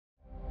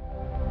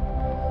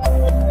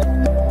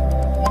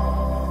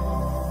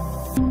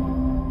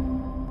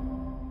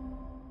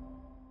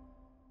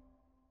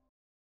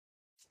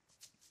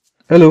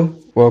Hello,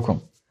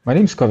 welcome. My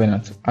name is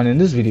Covenant, and in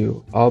this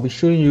video, I'll be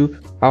showing you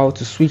how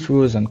to switch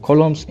rows and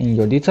columns in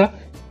your data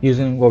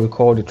using what we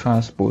call the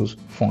transpose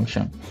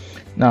function.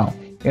 Now,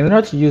 in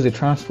order to use the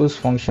transpose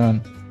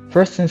function,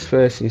 first things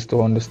first is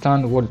to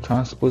understand what the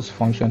transpose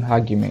function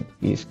argument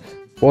is.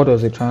 What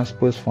does the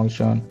transpose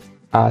function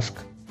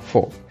ask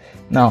for?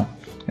 Now,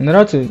 in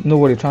order to know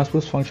what the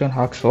transpose function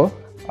asks for,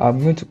 I'm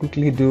going to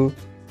quickly do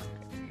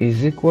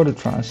is equal to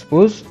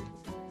transpose,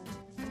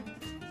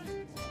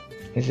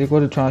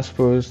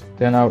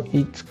 then I'll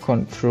hit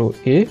Ctrl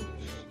A.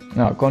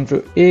 Now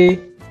Ctrl A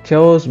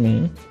tells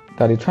me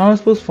that the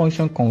transpose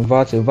function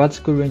converts a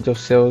vertical range of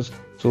cells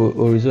to a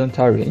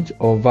horizontal range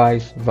or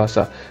vice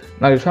versa.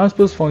 Now the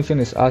transpose function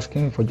is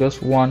asking for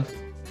just one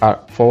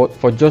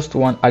just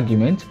one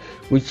argument,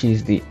 which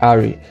is the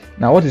array.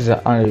 Now what is an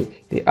array?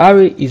 The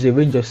array is a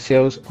range of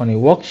cells on a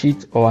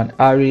worksheet or an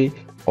array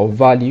of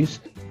values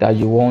that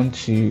you want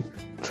to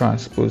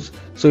transpose.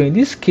 So in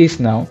this case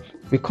now,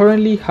 we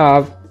currently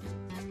have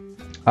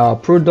our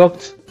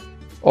product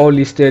all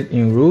listed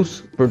in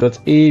rows, product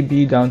A,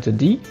 B down to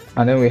D,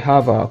 and then we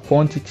have our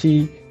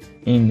quantity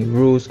in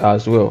rows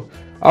as well.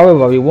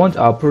 However, we want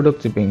our product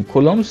to be in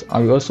columns,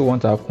 and we also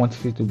want our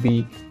quantity to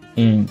be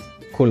in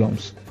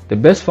columns. The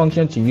best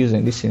function to use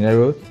in this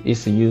scenario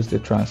is to use the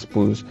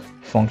transpose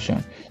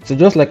function. So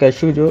just like I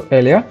showed you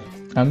earlier,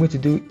 I'm going to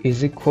do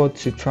is equal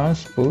to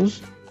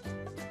transpose.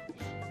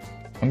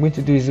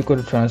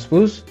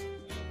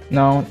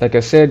 Now, like I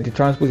said, the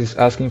transpose is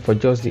asking for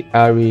just the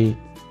array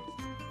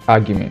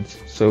argument.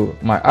 So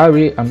my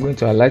array, I'm going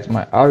to highlight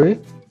my array,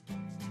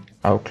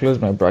 I'll close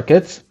my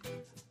brackets,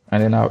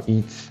 and then I'll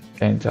hit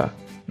enter.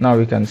 Now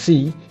we can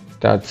see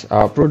that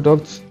our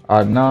products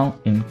are now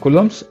in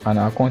columns and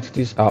our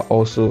quantities are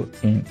also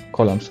in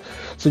columns.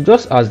 So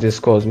just as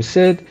discussed, we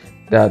said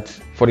that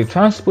for the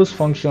transpose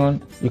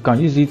function, you can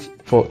use it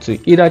to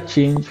either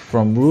change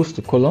from rows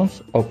to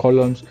columns or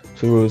columns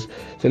to rows.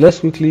 So let's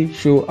quickly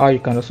show how you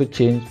can also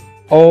change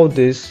all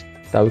this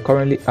that we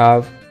currently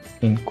have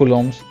in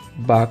columns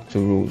back to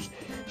rows.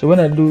 So when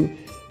I do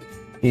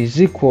is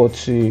equal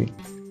to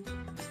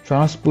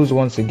transpose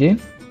once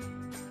again,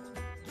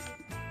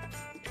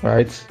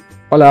 right,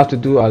 all I have to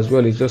do as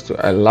well is just to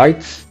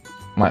highlight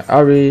my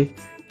array,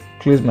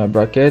 close my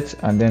brackets,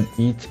 and then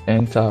hit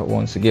enter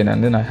once again,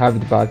 and then I have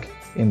it back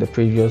in the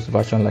previous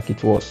version like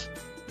it was,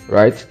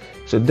 right?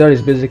 So that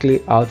is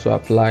basically how to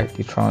apply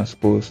the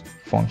transpose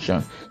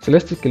function. So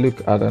let's take a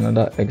look at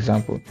another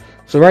example.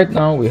 So right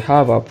now we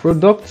have our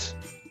products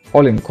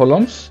all in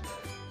columns.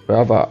 We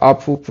have our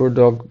apple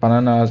product,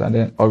 bananas, and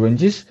then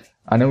oranges,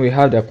 and then we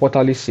have the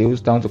quarterly sales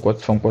down to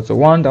from quarter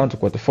 1 down to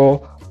quarter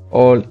 4,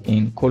 all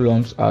in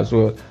columns as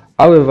well.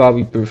 However,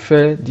 we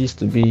prefer this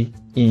to be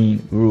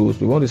in rows.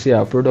 We want to see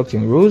our product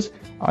in rows,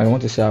 and we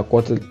want to see our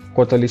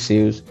quarterly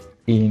sales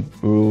in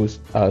rows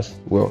as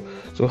well.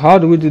 So how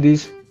do we do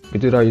this? We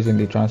do that using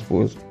the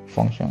transpose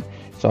function.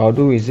 So I'll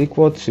do is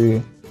equal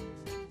to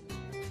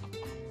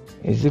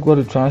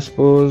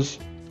transpose.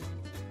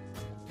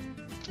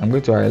 I'm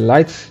going to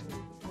highlight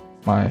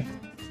my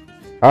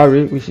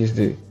array, which is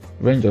the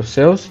range of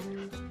cells.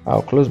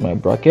 I'll close my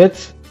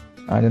brackets,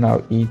 and then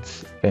I'll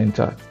hit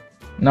enter.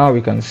 Now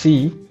we can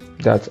see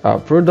that our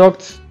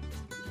product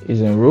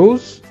is in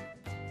rows,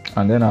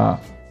 and then our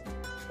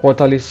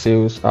quarterly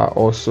sales are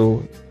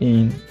also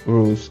in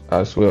rows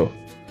as well.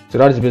 So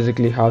that is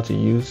basically how to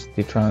use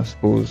the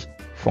transpose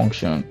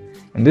function.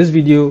 In this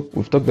video,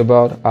 we've talked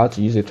about how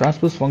to use the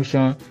transpose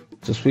function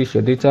to switch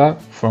your data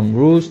from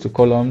rows to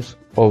columns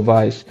or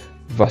vice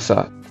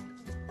versa.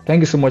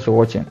 Thank you so much for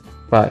watching.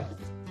 Bye.